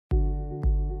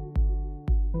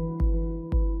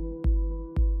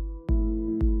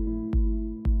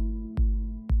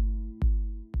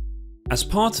As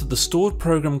part of the stored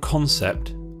program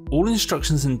concept, all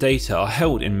instructions and data are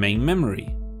held in main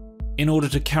memory. In order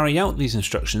to carry out these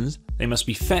instructions, they must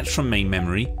be fetched from main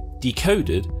memory,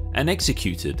 decoded, and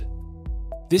executed.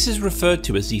 This is referred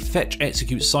to as the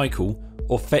fetch-execute cycle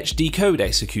or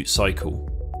fetch-decode-execute cycle.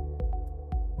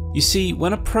 You see,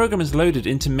 when a program is loaded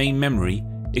into main memory,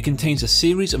 it contains a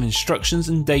series of instructions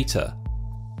and data.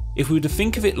 If we were to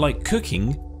think of it like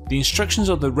cooking, the instructions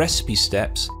are the recipe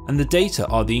steps and the data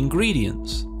are the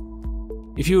ingredients.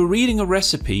 If you were reading a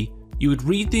recipe, you would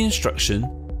read the instruction,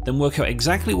 then work out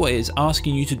exactly what it is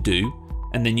asking you to do,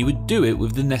 and then you would do it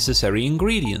with the necessary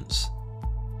ingredients.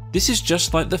 This is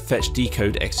just like the fetch,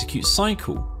 decode, execute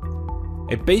cycle.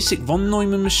 A basic von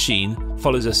Neumann machine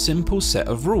follows a simple set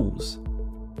of rules.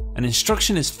 An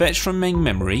instruction is fetched from main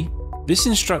memory. This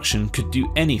instruction could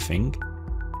do anything.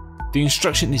 The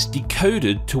instruction is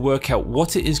decoded to work out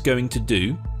what it is going to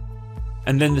do,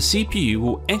 and then the CPU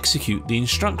will execute the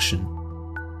instruction.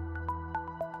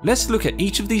 Let's look at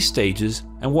each of these stages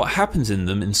and what happens in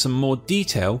them in some more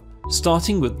detail,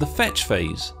 starting with the fetch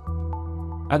phase.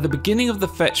 At the beginning of the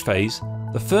fetch phase,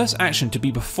 the first action to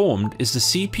be performed is the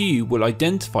CPU will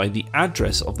identify the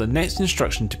address of the next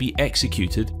instruction to be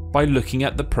executed by looking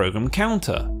at the program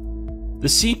counter. The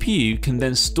CPU can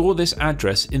then store this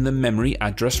address in the memory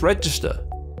address register.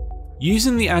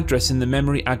 Using the address in the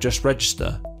memory address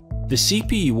register, the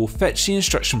CPU will fetch the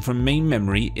instruction from main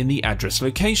memory in the address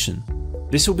location.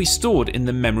 This will be stored in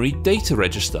the memory data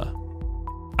register.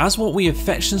 As what we have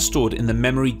fetched and stored in the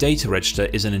memory data register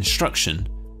is an instruction,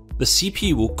 the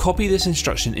CPU will copy this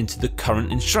instruction into the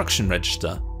current instruction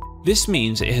register. This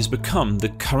means it has become the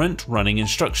current running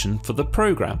instruction for the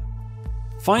program.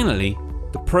 Finally,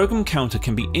 the program counter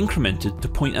can be incremented to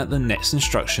point at the next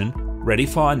instruction, ready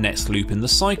for our next loop in the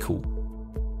cycle.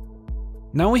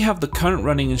 Now we have the current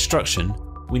running instruction,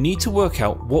 we need to work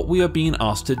out what we are being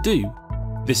asked to do.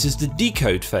 This is the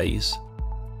decode phase.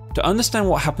 To understand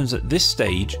what happens at this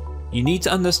stage, you need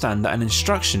to understand that an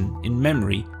instruction in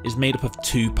memory is made up of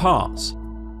two parts,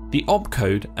 the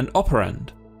opcode and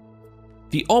operand.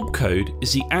 The opcode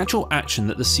is the actual action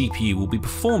that the CPU will be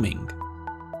performing.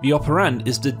 The operand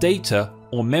is the data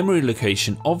or memory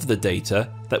location of the data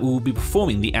that we will be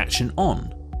performing the action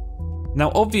on.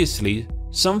 Now obviously,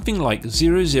 something like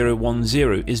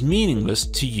 0010 is meaningless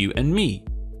to you and me.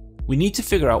 We need to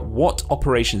figure out what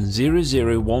operation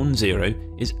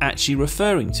 0010 is actually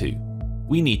referring to.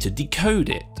 We need to decode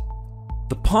it.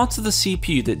 The part of the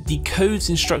CPU that decodes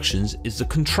instructions is the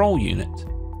control unit.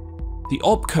 The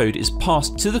opcode is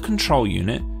passed to the control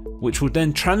unit, which will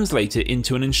then translate it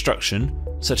into an instruction,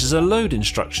 such as a load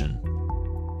instruction.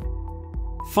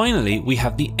 Finally, we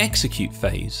have the execute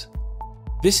phase.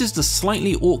 This is the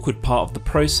slightly awkward part of the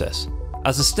process,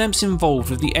 as the steps involved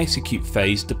with the execute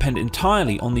phase depend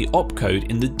entirely on the opcode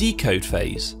in the decode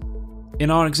phase. In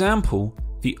our example,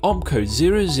 the opcode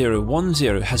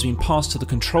 0010 has been passed to the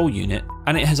control unit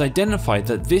and it has identified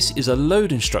that this is a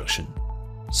load instruction.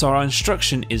 So our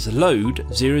instruction is load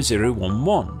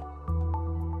 0011.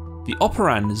 The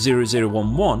operand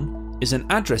 0011 is an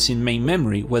address in main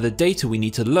memory where the data we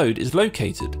need to load is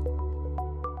located.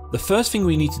 The first thing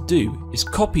we need to do is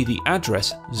copy the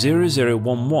address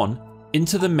 0011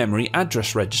 into the memory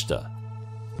address register.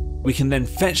 We can then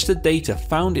fetch the data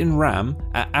found in RAM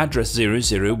at address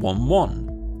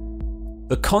 0011.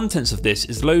 The contents of this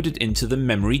is loaded into the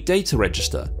memory data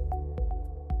register.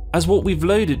 As what we've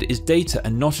loaded is data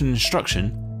and not an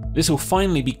instruction, this will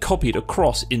finally be copied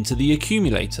across into the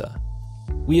accumulator.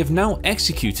 We have now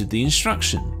executed the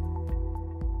instruction.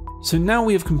 So now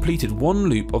we have completed one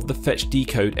loop of the fetch,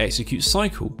 decode, execute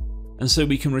cycle, and so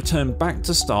we can return back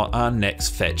to start our next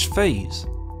fetch phase.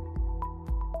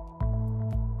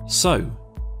 So,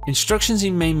 instructions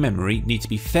in main memory need to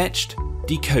be fetched,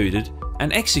 decoded,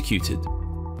 and executed.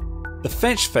 The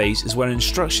fetch phase is where an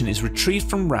instruction is retrieved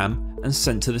from RAM and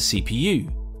sent to the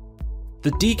CPU.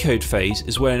 The decode phase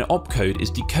is where an opcode is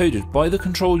decoded by the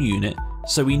control unit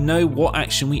so we know what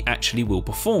action we actually will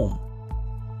perform.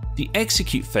 The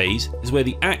execute phase is where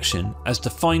the action, as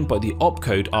defined by the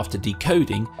opcode after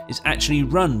decoding, is actually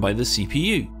run by the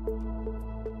CPU.